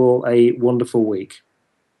wish you all a wonderful week.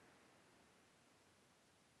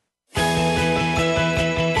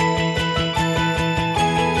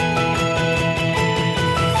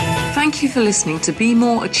 Thank you for listening to Be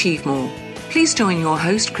More, Achieve More. Please join your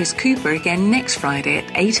host, Chris Cooper, again next Friday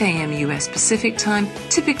at 8 a.m. US Pacific Time,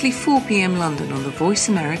 typically 4 p.m. London on the Voice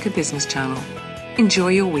America Business Channel. Enjoy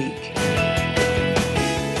your week.